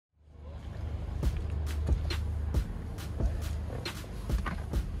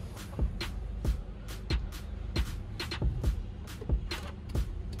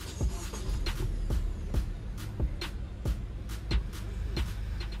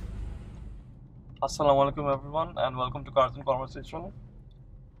Assalamu alaikum everyone and welcome to Cartoon Conversation.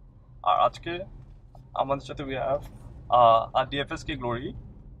 আর আজকে আমাদের সাথে we have a DFSK Glory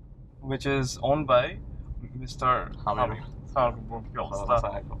which is owned by Mr. Hamim.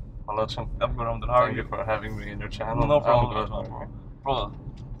 Hello, I'm good, How are thank you? you for having me in your channel. No I'm problem. good. No problem. Bro,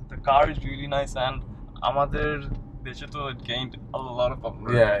 the car is really nice and আমাদের দেশে তো it gained a lot of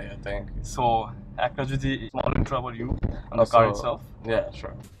popularity. Yeah, thank you. So একটা যদি small intro about you and the car itself. Yeah,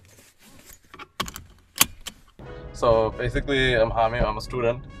 sure. So basically, I'm Hamim. I'm a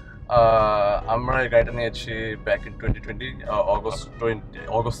student. I'm a guide niyechi back in 2020,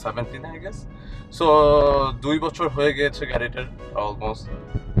 August 17, I guess. So 2 বছর হয়ে গেছে গাড়িটার almost.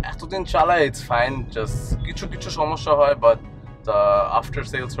 এতদিন চালায় it's fine. Just কিছু সমস্যা হয়, but the after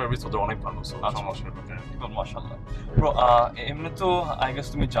sales service ওদের অনেক ভালো, so সমস্যা হবে না। মাশাআল্লাহ ব্রো এমনি তো আই গেস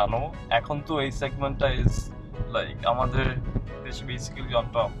তুমি জানো এখন তো এই সেগমেন্টটা ইজ লাইক আমাদের দেশে basically on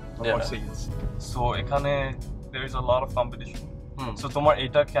top for sales so এখানে there is a lot of competition so তোমার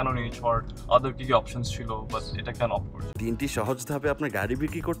এটা কেন নিয়েছো আর আদার কি অপশনস ছিল বাট এটা কেন অফ করছো? তিনটি সহজ ধাপে আপনার গাড়ি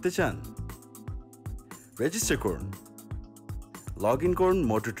বিক্রি করতে চান? রেজিস্টার করুন, লগ ইন করুন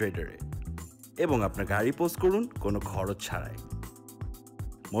মোটর ট্রেডারে এবং আপনার গাড়ি পোস্ট করুন কোনো খরচ ছাড়াই।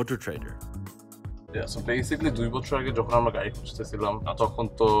 Motor tedder. Yeah, so basically 2 বছর আগে যখন আমরা গাড়ি খুঁজতেছিলাম তখন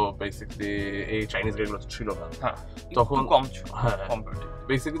তো বেসিক্যালি এই চাইনিজ গাড়িগুলো ছিল না। হ্যাঁ, তখন কম ছিল কম্পারেটিভ।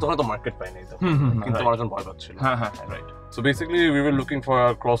 বেসিক্যালি তখন তো মার্কেট পাই নাই তখন, কিন্তু মানুষজন ভয় পাচ্ছিল। হ্যাঁ right. So basically we were looking for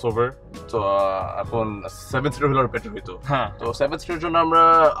a crossover. So এখন 7 সিটার হলে বেটার হইতো। হ্যাঁ, তো 7 সিটার জন্য আমরা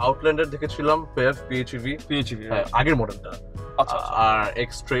আউটল্যান্ডার দেখেছিলাম, PHEV আগের মডেলটা, আচ্ছা আর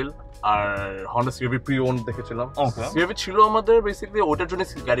x trail R Honda CR-V pre on দেখেছিলাম। সিআরভি ছিল আমাদের বেসিক্যালি ওটার জন্য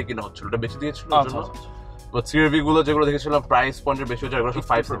গাড়ি কিনা হচ্ছিল, ওটা বেঁচে দিয়েছিল জন্য। বাট সিআরভি গুলো যেগুলো দেখেছিলাম প্রাইস পয়েন্টের বেশি হয়ে যায়, এগুলো সব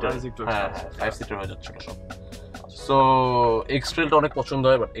 5 সিটার। হ্যাঁ 5 সিটার হয়ে যাচ্ছিল সব। সো এক্স ট্রেলটা অনেক পছন্দ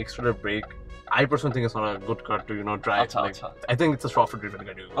হয়, but x ট্রেলের break I personally think it's not a good car to drive. I think it's a software driven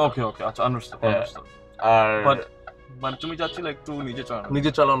car. Okay, আচ্ছা understood. But তুমি চাচ্ছিলে একটু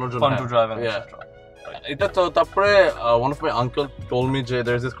নিজে চালানোর জন্য fun to drive and etc. এটা তো তারপরে one of my uncle told me যে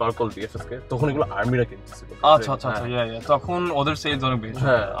there is this car called DFSK. তখন এগুলো আর্মিরা কিনতেছিল। আচ্ছা তখন ওদের সেলস অনেক বেশি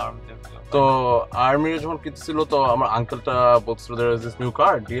আর্মিতে। তো আর্মিরা যখন কিনতেছিল তো আমার আঙ্কেলটা বলছিল there is this new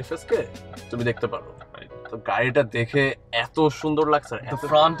car DFSK, তুমি দেখতে পারো। তো গাড়িটা দেখে এত সুন্দর লাগছে, the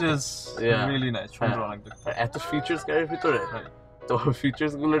front is really nice, সুন্দর অনেক দেখতে, এত ফিচারস গাড়ির ভিতরে। তো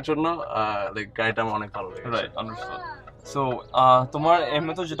ফিচারস গুলোর জন্য লাইক গাড়িটা আমার অনেক ভালো লাগে। Right, understood. সো তোমার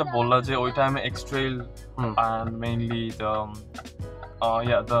এমনি তো যেটা বললা যে ওই টাইমে X-Trail and mainly the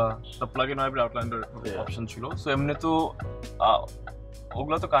plug-in hybrid outlander option ছিল। সো এমনি তো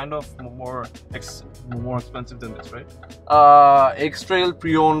ওগুলা তো kind of more expensive than this, right? X-Trail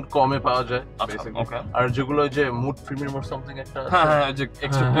pre-owned কমে পাওয়া যায় basically, আর যেগুলো যে মুড প্রিমিয়াম or something একটা যে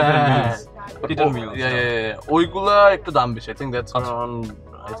extra meals ওইগুলা একটু দাম বেশি। I think that's around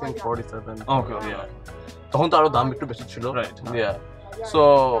 47. তখন তো আরো দাম একটু বেশি ছিল। রাইট, সো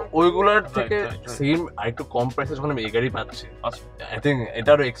ওইগুলার থেকে সেম আর একটু কম প্রাইসে যখন আমি এই গাড়ি পাচ্ছি, আই থিঙ্ক এটা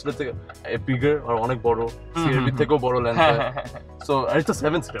আরো এক্সট্রা থেকে বিগার আর অনেক বড়, সিআরভি থেকেও বড় length. So R it's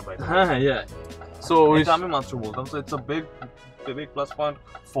 7 seater bike. So এটা আমি মাত্র বলতাম, so it's a big plus point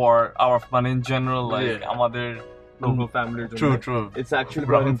for our fun in general, like আমাদের local family জন্য। True. It's actually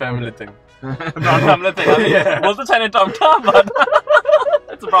brown family thing. Brown family thing, বলতে চাই না টার্মটা, but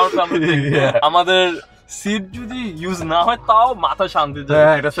it's a brown family thing. আমাদের সিট যদি ইউজ না হয় তাও মাথা শান্তি যায়।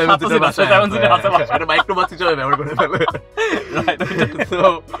 হ্যাঁ, এটা 7 সিটার আছে, 7 সিটার আছে, এটা মাইক্রো বাস হিসেবে ব্যবহার করে ফেলে। রাইট, সো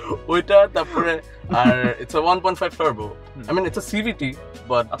ওইটা তারপরে আর it's a 1.5 turbo. I mean it's a CVT,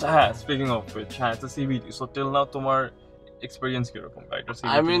 but আচ্ছা হ্যাঁ, স্পিকিং অফ which, হ্যাঁ it's a CVT. So till now তোমার এক্সপেরিয়েন্স কি রকম রাইটার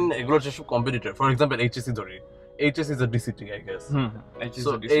CVT? I mean এগুলো যেসব কম্পিটিটর, ফর এক্সাম্পল HSC ধরি, HS is a DCT, I guess. HS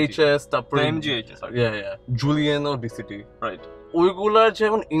so HS তারপরে MG HS Julian ও DCT, রাইট। ওইগুলার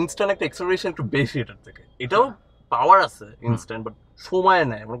যেমন instant একটা অ্যাক্সেলারেশন একটু বেশি এটার থেকে, এটাও পাওয়ার আছে ইনস্ট্যান্ট, বাট সময়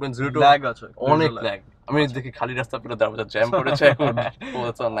নেয়, মনে করেন 0 to ল্যাগ আছে, অনেক ল্যাগ। আমি দেখি খালি রাস্তা পেলে দরজা জ্যাম করেছে এখন। Oh,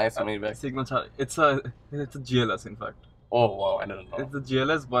 that's a nice Maybach. Signal it's a GLS in fact. Oh wow, I don't know. It's a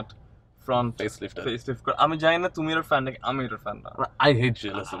GLS but front facelift. আমি জানি না তুমি এর ফ্যান নাকি, আমি এর ফ্যান না। I hate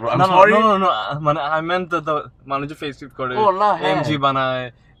GLS, bro. I'm sorry. No, মানে I meant the মানুষ যে ফেসলিফট করে, MG বানায়,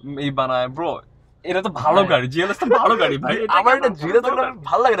 বানায়, ব্রো এটা তো ভালো গাড়ি, জিএলএস তো ভালো গাড়ি ভাই। আমার এটা জিএলএস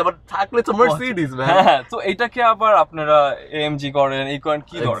ভালো লাগে না, বাট থাকলে তো মার্সিডিজ ম্যান। হ্যাঁ, তো এটাকে আবার আপনারা এএমজি করেন, এই করেন,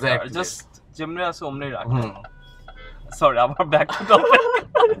 কি দরকার? জাস্ট যেমনি আছে অমনি রাখেন। সরি, আবার back to topic.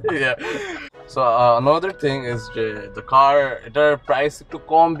 So another thing is the car, এটার প্রাইস একটু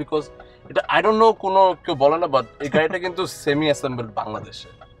কম, বিকজ এটা আই ডোন্ট নো কেউ বলে না, বাট এই গাড়িটা কিন্তু সেমি অ্যাসেম্বলড বাংলাদেশে।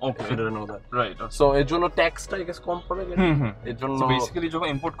 Okay. If you didn't know that. Right. So এর জন্য ট্যাক্সটা I guess কম পড়ে গেল। এর জন্য So basically যখন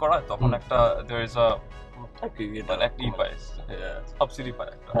ইম্পোর্ট করা হয় তখন একটা there is a একটা পায় সাবসিডি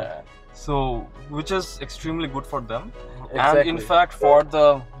পায় একটা। So which is extremely good for them and in fact for the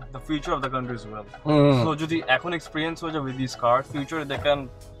future of the country as well. So যদি এখন experience হয়ে যাবে with these cars, future they can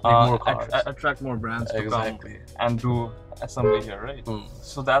attract more brands to come and do assembly here, right?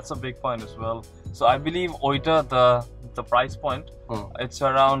 So that's a big point as well. So I believe oita the price point it's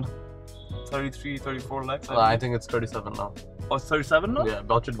around 33-34 lakhs. I think it's 37 now. Oh, it's 37 now? Yeah,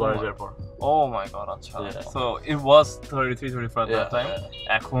 budget barrage airport. Oh my god, acha. So it was 33-34 at that time.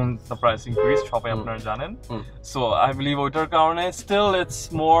 Ekhon the price increased, shoppy apnara janen. So I believe oitar karone still it's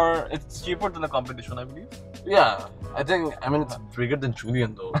cheaper than the competition, I believe. Yeah, I think it's bigger than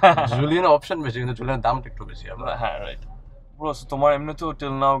Julian though. Julian option beshi kintu Julian dam ekটু বেশি আমরা। হ্যাঁ, right. Bro, so তোমার এমনি তো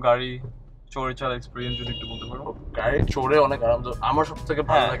till now গাড়ি চড়ে চালা experience যদি একটু বলতে পারো। গাড়ি চড়ে অনেক আরামদায়ক। আমার সবথেকে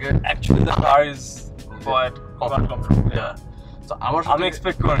ভালো লাগে actually the car is quite comfortable. Yeah. So আমার আমি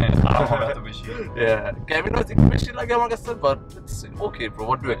এক্সপেক্ট করি না আরাম হবে এত বেশি। Yeah, cabin was একটু বেশি লাগে আমার কাছে, but it's okay bro,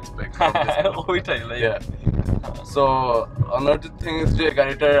 what do you expect? ওইটাই like yeah. So another thing is যে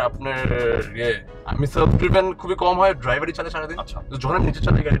গাড়িটার আপনার আমি সেলফ ড্রিভেন খুবই কম হয়, ড্রাইভারই চালায় সারাদিন। যখন আমি নিচে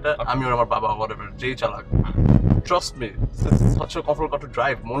চালাই গাড়িটা আমি আর আমার বাবা whatever যেই চালাক, trust me, this is such a comfortable car to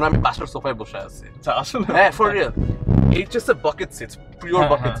drive. মনে আমি বাসার সোফায় বসে আছি। আসলে হ্যাঁ, for real. HS a bucket seats, pure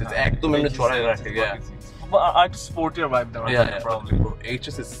bucket seats, একদম এমনি চড়াই রাখে। But I just sportier vibe there. Yeah, probably. Bro,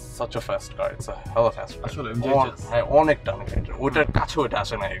 HS is such a fast car. It's a hell of a fast car. আসলে MJHS অনেক টান গাড়িটা। ওটার কাছে ওটা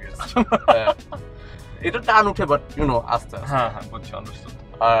আসে না I guess. এটা টান উঠে বাট আস্তে আস্তে। হ্যাঁ, বুঝছি, understood.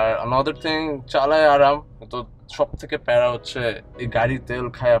 আর another thing চালায় আরাম, তো সব থেকে প্যারা হচ্ছে এই গাড়ি তেল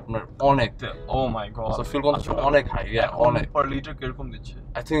খায় আপনার অনেক তেল। Oh my god. So fuel consumption অনেক high, অনেক। Per liter কিরকম দিচ্ছে?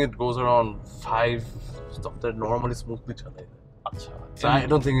 I think it goes around 5 stuff that normally smoothly চালায়। আচ্ছা। So I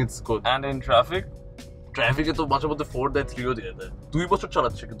don't think it's good. And in traffic? ট্রাফিকে তো মাঝে মধ্যে 4 দেয় 3ও দিয়ে দেয়। 2 বছর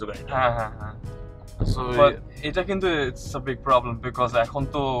চালাচ্ছে কিন্তু গাড়িটা। হ্যাঁ। So এটা কিন্তু it's a big problem because এখন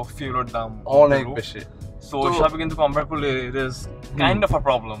তো fuel-এর দাম অনেক বেশি। So হিসাবে কিন্তু compare করলে it is kind of a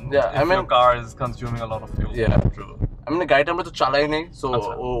problem. Yeah, if your car is consuming a lot of fuel. Yeah, true. গাড়িটা আমরা তো চালাই নাই, সো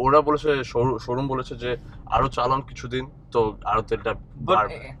ওরা বলেছে শোরুম বলেছে যে আরো চালান কিছুদিন তো আরো তেলটা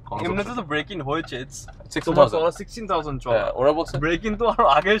বাড়বে। এমনিতে তো ব্রেক ইন হয়েছে, তোমার 16,000 চলে। ওরা বলছে ব্রেক ইন তো আরো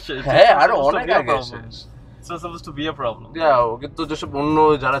আগে শেষ। হ্যাঁ, আরো অনেক আগে শেষ। So it's supposed to be a problem. Yeah, কিন্তু যেসব অন্য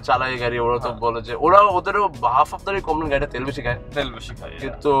যারা চালায় গাড়ি ওরা তো বলে যে ওদেরও হাফ অফ দ্য কমন গাড়িটা তেল বেশি খায়।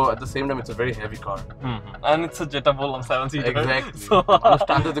 কিন্তু at the same time it's a very heavy car. And it's a যেটা বললাম 7-seater. Exactly. মানুষ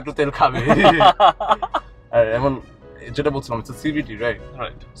টানতে একটু তেল খাবে। আর এমন যেটা বলছিলাম it's a CVT, right?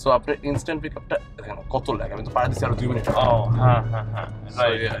 So আপনার ইনস্ট্যান্ট পিকআপটা কত লাগে? আমি তো পাড়া দিছি আরো 2 মিনিট। হ্যাঁ।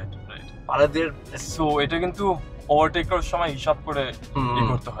 Right. পাড়া দিয়ে সো এটা কিন্তু ওভারটেক করার সময় হিসাব করে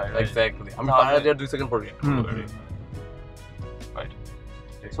করতে হয়। এক্স্যাক্টলি। আমি পাড়া দিয়ে 2 সেকেন্ড পরে রাইট।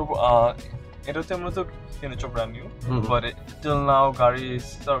 সো এটাতে আমরা তো কিনেছো brand new, but till now গাড়ি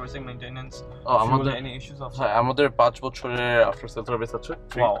সার্ভিসিং মেইনটেনেন্স আমাদের এনি ইস্যুস আছে? হ্যাঁ, আমাদের 5 বছরের আফটার সেল সার্ভিস আছে।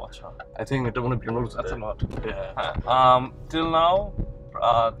 ওয়াও, আচ্ছা। আই থিংক এটা মনে বিমল দ্যাটস আ লট। হ্যাঁ, টিল নাও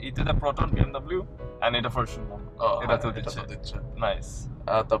এটা প্রোটন BMW and এটা ভার্সন 1 এটা তো দিচ্ছে। নাইস।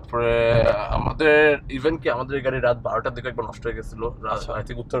 তারপরে আমাদের ইভেন কি আমাদের গাড়ি রাত 12টার দিকে একবার নষ্ট হয়ে গেছিল, আই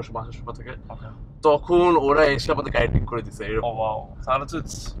থিংক উত্তর মহারাষ্ট্র থেকে। তখন ওরা এসে আমাদের গাড়ি ঠিক করে দিছে। ও ওয়াও, তাহলে তো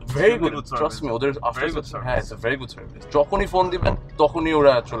it's very good, trust me. ওদের আফটার হ্যাঁ, it's a very good service. যখনই ফোন দিবেন তখনই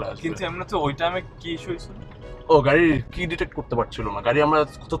ওরা চলে আসবে। কিন্তু এমনি তো ওই টাইমে কি ইস্যু হয়েছিল? গাড়ির কি ডিটেক্ট করতে পারছিল না। গাড়ি আমরা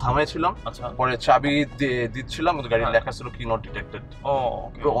কোথাও থামাইছিলাম, পরে চাবি দিচ্ছিলাম কিন্তু গাড়ির লেখা ছিল কি নট ডিটেক্টেড।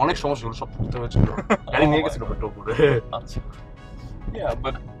 অনেক সমস্যা হলো, সব করতে হয়েছিল। গাড়ি নিয়ে গেছিল পেট্রোল করে। আচ্ছা, ইয়া,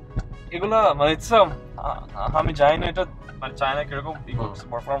 বাট এগুলা মানে আমি জানি না এটা মানে চায়না কিরকম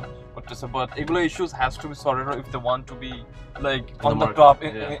পারফর্ম করতেছে, বাট এগুলো issues has to B sorted if they want to be like on the top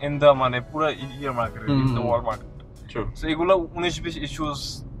in the মানে পুরো ইয়ার market, in the world market. So এগুলো 19-20 issues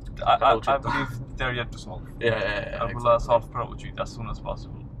I believe they're yet to solve. এগুলা solve করা উচিত as soon as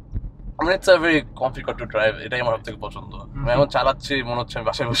possible. I mean, it's a very comfy car to drive. এটাই আমার সবথেকে পছন্দ। আমি এখন চালাচ্ছি মনে হচ্ছে আমি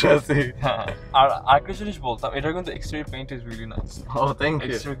বাসায় বসে আছি। আর আরেকটা জিনিস বলতাম, এটার কিন্তু exterior paint is really nice. Oh, thank you.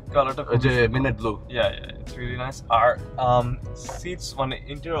 Exterior কালারটা ওই যে মিনেট blue. Yeah, it's really nice. R seats মানে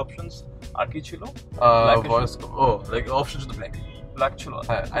ইন্টেরিয়র অপশনস আর কি ছিল? Voice like option two black ছিল।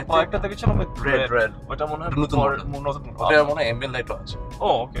 হ্যাঁ, আরেকটা দেখেছিলাম রেড। ওটা মনে হয় নতুন ওটা মনে হয় এমবিএল লাইটও আছে।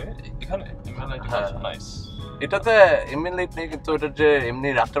 ওকে, এখানে এমবিএল লাইট আছে। নাইস। এটাতে এমবিএল লাইট নেই কিন্তু এটার যে এমনি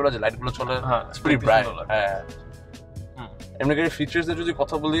রাত্রেবেলা যে লাইটগুলো চলে, ইটস প্রিটি ব্রাইট। হ্যাঁ, এমনি গাড়ির ফিচার্স এর যদি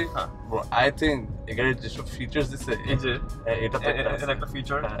কথা বলি, আই থিঙ্ক এই গাড়ির যেসব ফিচার্স দিছে, এই যে এটা তো একটা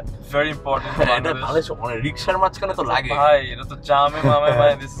ফিচার ভেরি ইম্পর্টেন্ট। এটা ভালো, মানে রিকশার মাঝখানে তো লাগে ভাই, এটা তো জামে মামে ভাই,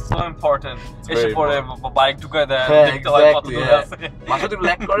 দিস ইজ সো ইম্পর্টেন্ট। এসে পরে বাইক ঢুকায় দেয়, দেখতে হয় কত দূরে আছে, মাথা তো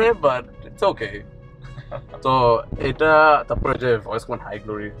ল্যাগ করে, বাট ইটস ওকে। তো এটা, তারপরে যে voice command hi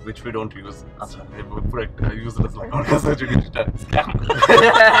Glory which we don't use, আচ্ছা পুরো একটা ইউজলেস লাগে আমার কাছে জিনিসটা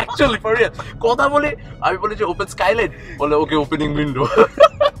অ্যাকচুয়ালি ফর রিয়েল। কথা বলি, আমি বলি যে ওপেন স্কাইলাইট, বলে ওকে ওপেনিং উইন্ডো।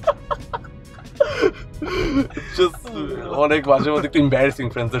 জাস্ট অনেক মাঝে মধ্যে একটু এম্বারাসিং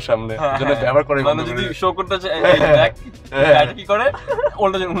ফ্রেন্ডসদের সামনে যেটা ব্যবহার করে, মানে যদি শো করতে চায় দেখ এটা কি করে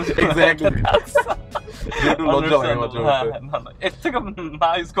উল্টো জন এক্স্যাক্টলি একটু লজ্জা লাগে মাঝে মধ্যে। না না, এর থেকে না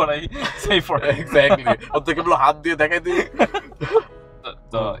ইউজ করাই সেফ ফর এক্স্যাক্টলি, ওর থেকে বলো হাত দিয়ে দেখাই দিই।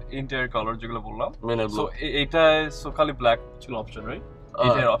 তো ইন্টেরিয়র কালার যেগুলো বললাম, মেনে সো এইটা সো খালি ব্ল্যাক ছিল অপশন, রাইট?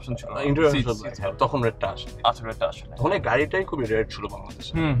 এটার অপশন ছিল ইন্টেরিয়র, তখন রেডটা আসে। আচ্ছা, রেডটা আসে তখন এই গাড়িটাই খুবই রেড ছিল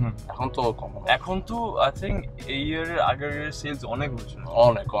বাংলাদেশে। এখন তো কম, এখন তো আই থিংক এই ইয়ারের আগের সেলস অনেক হয়েছে,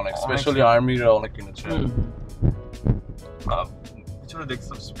 অনেক স্পেশালি আর্মিরা অনেক কিনেছে। পিছনে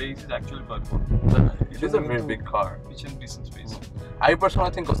দেখছো space is actually quite good. It is a very big car. পিছনে dissent space. I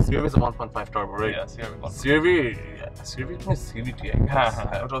personally think CRV is a 1.5 turbo, right? Yeah, CRV মানে CVT, I guess.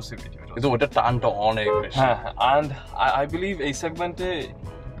 হ্যাঁ, ওটাও CVT। কিন্তু ওটা টানটা অনেক বেশি। হ্যাঁ, and I believe এই সেগমেন্টে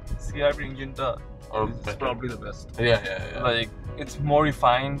CRV ইঞ্জিনটা is probably the best. Yeah. Like it's more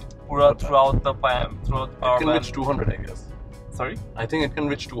refined throughout the power It can reach 200, I guess. Sorry? I think it can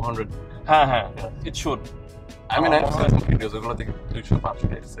reach 200. হ্যাঁ, it should. I mean, I've seen some videos ওগুলো থেকে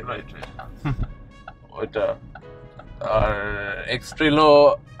 200 এসেছে। Right. ওইটা আর এক্সট্রিলো,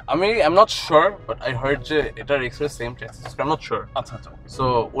 I'm not sure, but I heard যে এটার extra same chassis, I'm not sure. আচ্ছা। So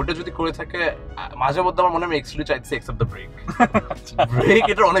ওটা যদি করে থাকে, মাঝে মধ্যে আমার মনে হয় এক্সট্রিলো চাইছে এক্সেপ্ট দ্য ব্রেক। ব্রেক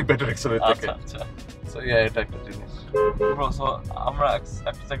এটা অনেক বেটার এক্সট্রিলো থেকে। আচ্ছা। So yeah, এটা একটা জিনিস। Bro, so আমরা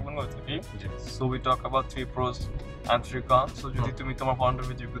একটা সেগমেন্ট করতে কি? So we talk about 3 pros and 3 cons. So যদি তুমি তোমার point of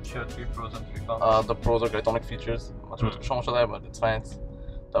view you could share 3 pros and 3 cons. The pros are great, অনেক ফিচার্স, মাঝে মধ্যে সমস্যা দেয়, but it's fine.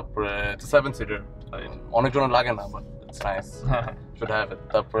 তারপরে it's a 7-seater, অনেক জনের লাগে না, but it's nice, should have it.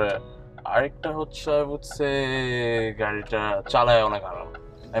 তারপরে আরেকটা হচ্ছে I would say গাড়িটা চালায় অনেক আরাম।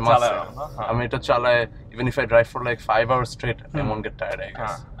 আমি এটা চালায়, even if I drive for like 5 hours straight, I won't get tired, I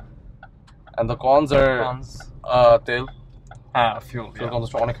guess. And the cons are তেল, fuel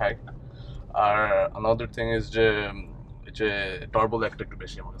consumption অনেক high. R another thing is যে টার্বো ল্যাগটা একটু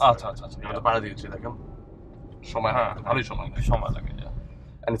বেশি আমার কাছে। আচ্ছা। আমি তো পাড়া দিয়েছি, দেখেন সময় ভালোই সময় লাগে।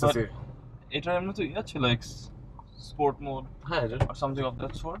 And it's এটা এমনি তো ইয়া ছিল like sport mode or something of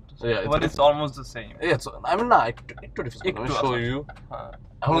that sort. So yeah, but it's almost the same. Yeah, so I mean, একটু different. Let me show you.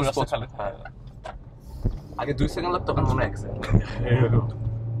 এখন sports mode, আগে 2 সেকেন্ড লাগতো, তখন মনে 1 second.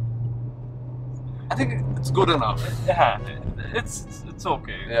 I think it's good enough. Yeah, it's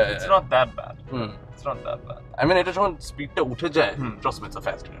okay. It's not that bad. It's not that bad. I mean, এটা যখন স্পিডটা উঠে যায়, trust me, it's a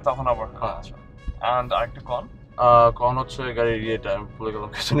fast car. তখন আবার আচ্ছা। And আরেকটা con? কন হচ্ছে গাড়ির ইয়েটা, আমি ভুলে গেলাম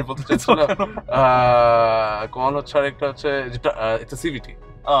কিছু নিয়ে বলতে চাইছিলাম। কন হচ্ছে আরেকটা হচ্ছে যেটা it's a CVT.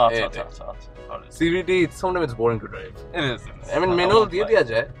 আচ্ছা। CVT, sometimes it's boring to drive. It is. I mean, manual দিয়ে দেয়া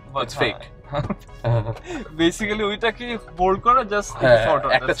যায়, but it's fake. বেসিক্যালি ওইটাকে বোল্ড করে জাস্ট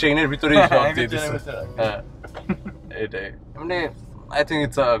একটা চেইনের ভিতরেই সব দিয়ে দিচ্ছে। এটাই, মানে I think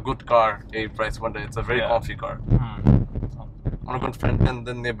it's a good car এই প্রাইস পয়েন্টে, it's a very comfy car. মনে করেন ফ্রন্ট এন্ড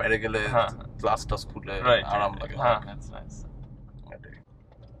দিয়ে বাইরে গেলে গ্লাসটা খুলে আরাম লাগে। That's nice.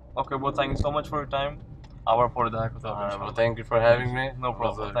 Okay, well, thank you so much for your time. আবার পরে দেখা করতে হবে। Thank you for having me. No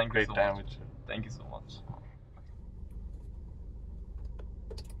problem. It was a great time with you. Thank you so much.